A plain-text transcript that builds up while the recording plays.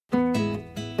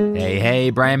Hey,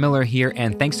 Brian Miller here,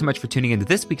 and thanks so much for tuning into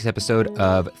this week's episode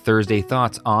of Thursday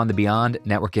Thoughts on the Beyond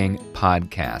Networking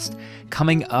podcast.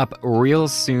 Coming up real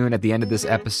soon at the end of this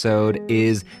episode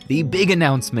is the big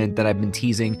announcement that I've been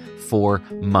teasing for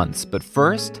months. But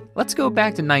first, let's go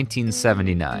back to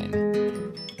 1979.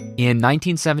 In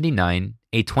 1979,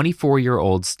 a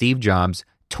 24-year-old Steve Jobs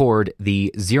toured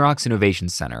the Xerox Innovation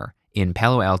Center in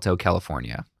Palo Alto,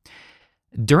 California.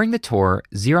 During the tour,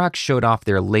 Xerox showed off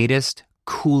their latest,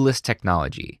 coolest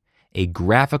technology, a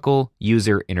graphical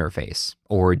user interface,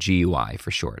 or GUI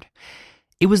for short.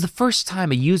 It was the first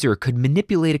time a user could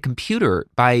manipulate a computer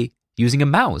by using a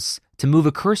mouse to move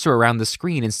a cursor around the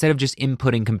screen instead of just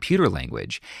inputting computer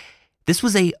language. This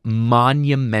was a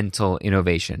monumental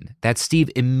innovation that Steve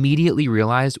immediately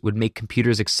realized would make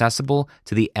computers accessible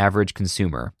to the average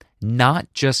consumer,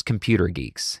 not just computer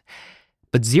geeks.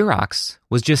 But Xerox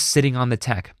was just sitting on the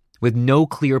tech with no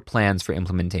clear plans for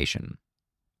implementation.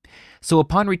 So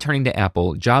upon returning to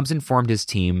Apple, Jobs informed his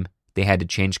team they had to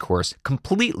change course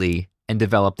completely and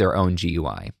develop their own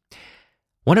GUI.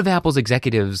 One of Apple's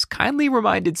executives kindly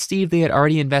reminded Steve they had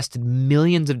already invested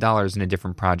millions of dollars in a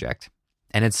different project,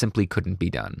 and it simply couldn't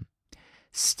be done.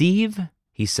 Steve,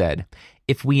 he said,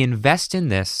 if we invest in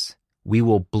this, we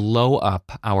will blow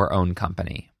up our own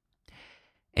company.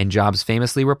 And Jobs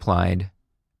famously replied,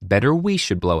 better we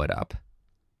should blow it up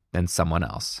than someone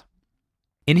else.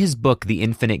 In his book, The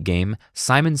Infinite Game,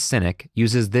 Simon Sinek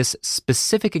uses this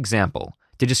specific example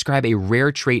to describe a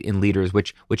rare trait in leaders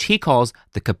which he calls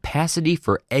the capacity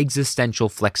for existential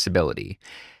flexibility.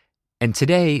 And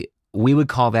today, we would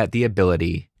call that the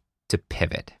ability to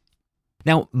pivot.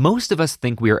 Now, most of us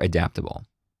think we are adaptable.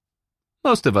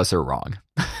 Most of us are wrong.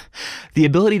 The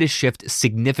ability to shift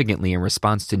significantly in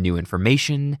response to new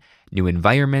information, new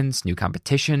environments, new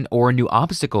competition, or new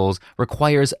obstacles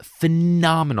requires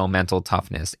phenomenal mental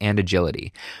toughness and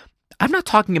agility. I'm not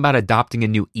talking about adopting a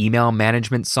new email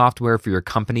management software for your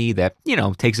company that,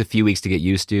 takes a few weeks to get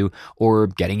used to, or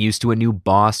getting used to a new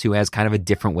boss who has kind of a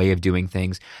different way of doing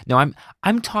things. No,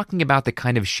 I'm talking about the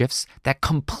kind of shifts that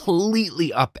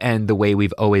completely upend the way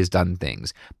we've always done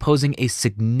things, posing a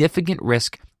significant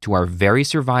risk to our very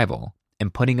survival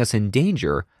and putting us in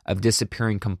danger of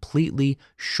disappearing completely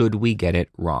should we get it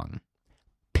wrong.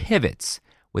 Pivots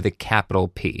with a capital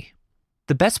P.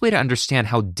 The best way to understand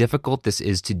how difficult this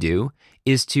is to do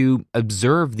is to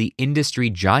observe the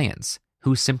industry giants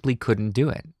who simply couldn't do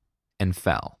it and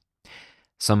fell.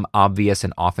 Some obvious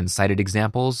and often cited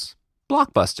examples: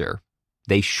 Blockbuster.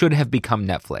 They should have become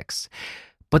Netflix,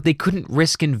 but they couldn't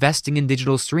risk investing in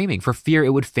digital streaming for fear it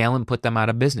would fail and put them out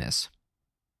of business.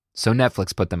 So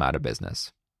Netflix put them out of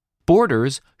business.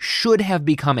 Borders should have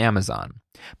become Amazon,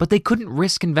 but they couldn't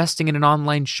risk investing in an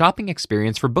online shopping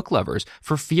experience for book lovers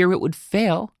for fear it would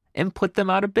fail and put them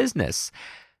out of business.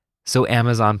 So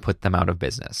Amazon put them out of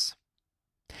business.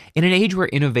 In an age where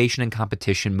innovation and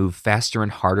competition move faster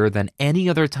and harder than any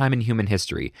other time in human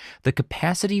history, the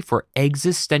capacity for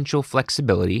existential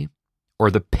flexibility,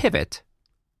 or the pivot,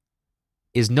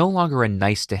 is no longer a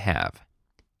nice to have.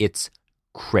 It's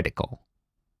critical.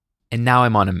 And now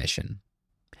I'm on a mission.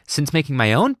 Since making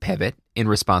my own pivot in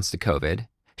response to COVID,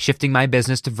 shifting my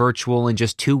business to virtual in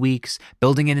just 2 weeks,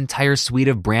 building an entire suite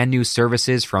of brand new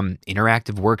services from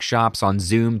interactive workshops on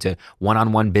Zoom to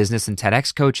one-on-one business and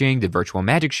TEDx coaching to virtual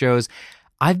magic shows,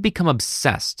 I've become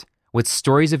obsessed with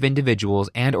stories of individuals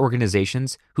and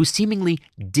organizations who seemingly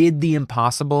did the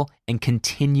impossible and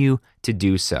continue to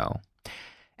do so.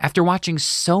 After watching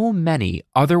so many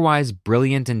otherwise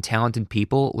brilliant and talented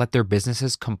people let their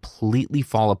businesses completely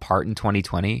fall apart in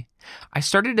 2020, I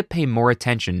started to pay more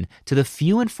attention to the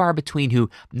few and far between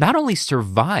who not only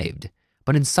survived,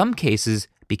 but in some cases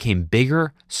became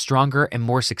bigger, stronger, and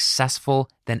more successful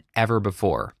than ever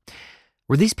before.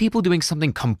 Were these people doing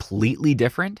something completely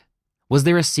different? Was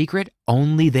there a secret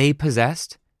only they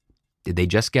possessed? Did they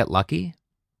just get lucky?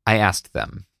 I asked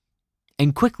them.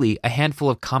 And quickly, a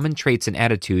handful of common traits and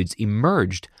attitudes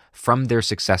emerged from their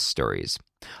success stories.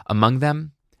 Among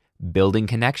them, building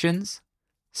connections,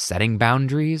 setting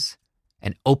boundaries,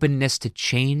 an openness to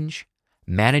change,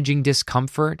 managing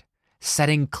discomfort,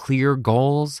 setting clear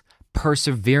goals,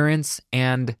 perseverance,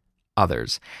 and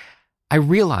others. I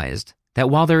realized that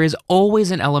while there is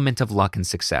always an element of luck in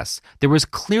success, there was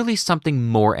clearly something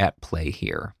more at play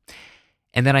here.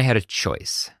 And then I had a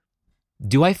choice.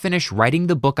 Do I finish writing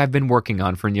the book I've been working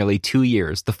on for nearly 2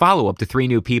 years, the follow-up to 3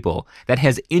 New People, that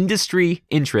has industry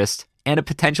interest and a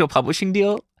potential publishing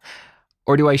deal?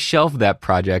 Or do I shelve that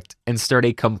project and start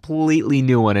a completely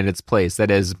new one in its place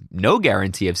that has no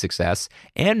guarantee of success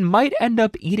and might end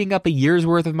up eating up a year's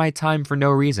worth of my time for no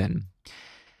reason?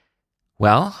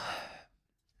 Well,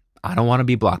 I don't want to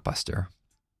be Blockbuster.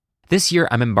 This year,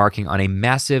 I'm embarking on a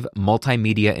massive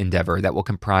multimedia endeavor that will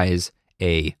comprise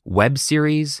a web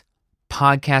series,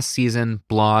 podcast season,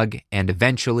 blog, and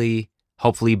eventually,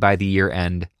 hopefully by the year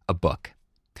end, a book.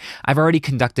 I've already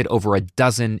conducted over a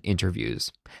dozen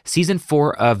interviews. Season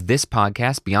 4 of this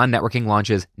podcast, Beyond Networking,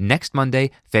 launches next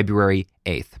Monday, February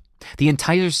 8th. The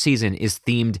entire season is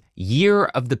themed Year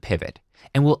of the Pivot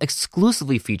and will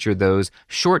exclusively feature those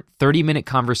short 30-minute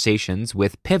conversations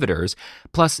with pivoters,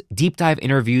 plus deep dive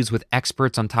interviews with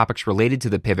experts on topics related to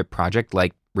the Pivot project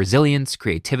like resilience,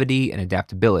 creativity, and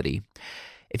adaptability.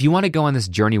 If you want to go on this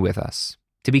journey with us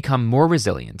to become more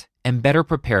resilient and better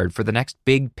prepared for the next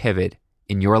big pivot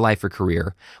in your life or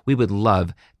career, we would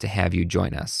love to have you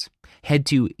join us. Head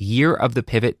to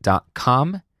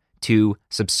yearofthepivot.com to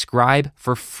subscribe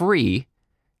for free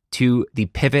to the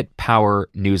Pivot Power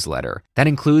newsletter. That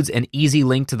includes an easy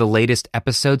link to the latest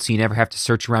episode so you never have to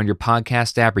search around your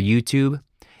podcast app or YouTube,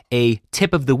 a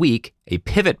tip of the week, a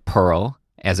pivot pearl,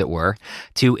 as it were,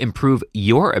 to improve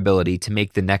your ability to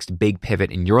make the next big pivot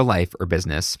in your life or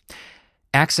business,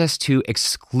 access to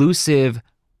exclusive,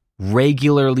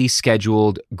 regularly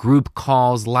scheduled group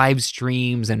calls, live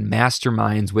streams, and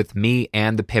masterminds with me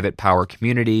and the Pivot Power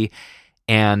community,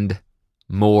 and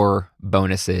more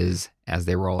bonuses as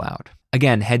they roll out.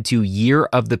 Again, head to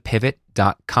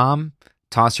yearofthepivot.com,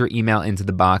 toss your email into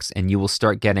the box, and you will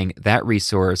start getting that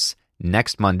resource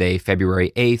next Monday,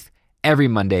 February 8th, every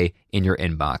Monday in your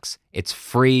inbox. It's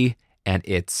free and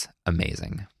it's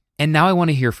amazing. And now I want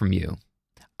to hear from you.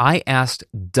 I asked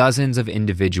dozens of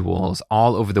individuals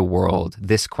all over the world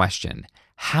this question: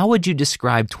 how would you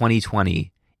describe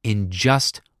 2020 in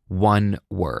just one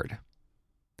word?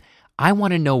 I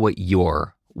want to know what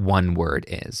your one word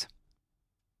is.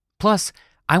 Plus,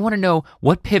 I want to know,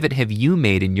 what pivot have you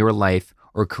made in your life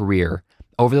or career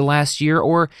over the last year,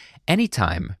 or any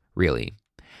time, really?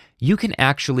 You can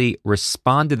actually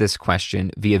respond to this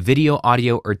question via video,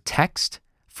 audio, or text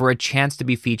for a chance to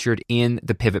be featured in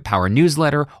the Pivot Power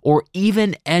newsletter, or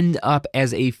even end up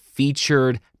as a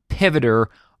featured pivoter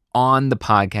on the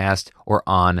podcast or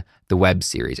on the web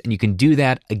series. And you can do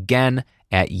that again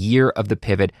at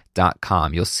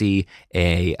yearofthepivot.com. You'll see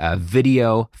a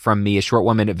video from me, a short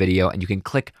 1-minute video, and you can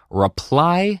click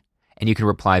reply, and you can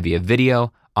reply via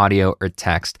video, audio, or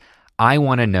text. I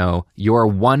want to know your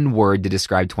one word to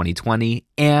describe 2020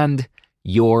 and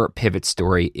your pivot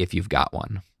story if you've got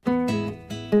one.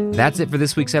 That's it for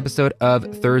this week's episode of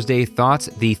Thursday Thoughts.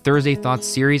 The Thursday Thoughts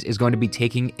series is going to be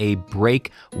taking a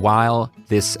break while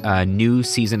this new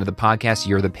season of the podcast,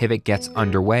 Year of the Pivot, gets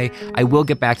underway. I will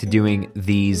get back to doing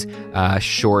these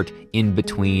short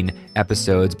in-between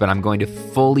episodes, but I'm going to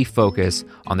fully focus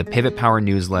on the Pivot Power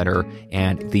newsletter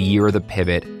and the Year of the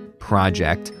Pivot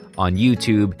project on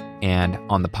YouTube and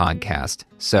on the podcast.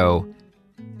 So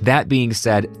that being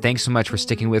said, thanks so much for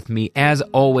sticking with me. As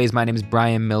always, my name is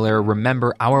Brian Miller.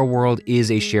 Remember, our world is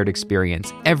a shared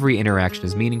experience. Every interaction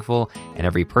is meaningful, and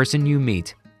every person you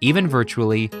meet, even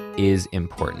virtually, is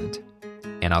important.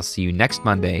 And I'll see you next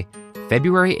Monday,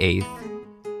 February 8th,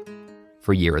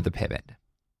 for Year of the Pivot.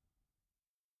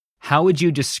 How would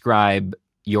you describe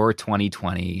your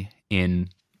 2020 in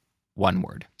one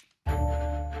word?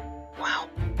 Wow.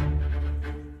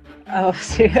 Oh,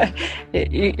 see,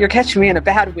 you're catching me in a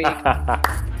bad week.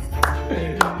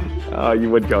 Oh, you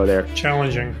would go there.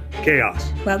 Challenging. Chaos.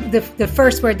 Well, the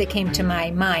first word that came to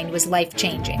my mind was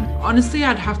life-changing. Honestly,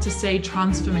 I'd have to say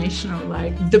transformational.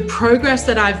 Like, the progress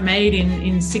that I've made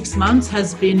in 6 months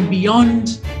has been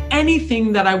beyond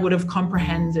anything that I would have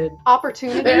comprehended.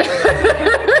 Opportunity.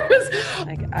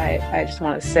 Like, I just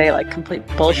want to say, like, complete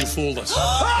bullshit. You fooled us.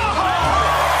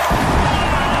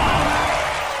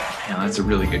 Yeah, that's a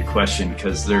really good question,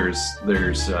 because it's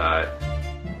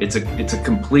a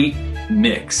complete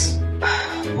mix.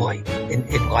 Boy,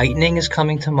 enlightening is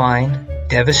coming to mind.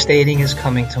 Devastating is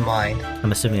coming to mind.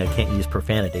 I'm assuming I can't use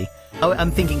profanity.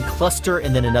 I'm thinking cluster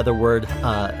and then another word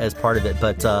as part of it,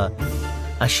 but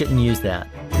I shouldn't use that.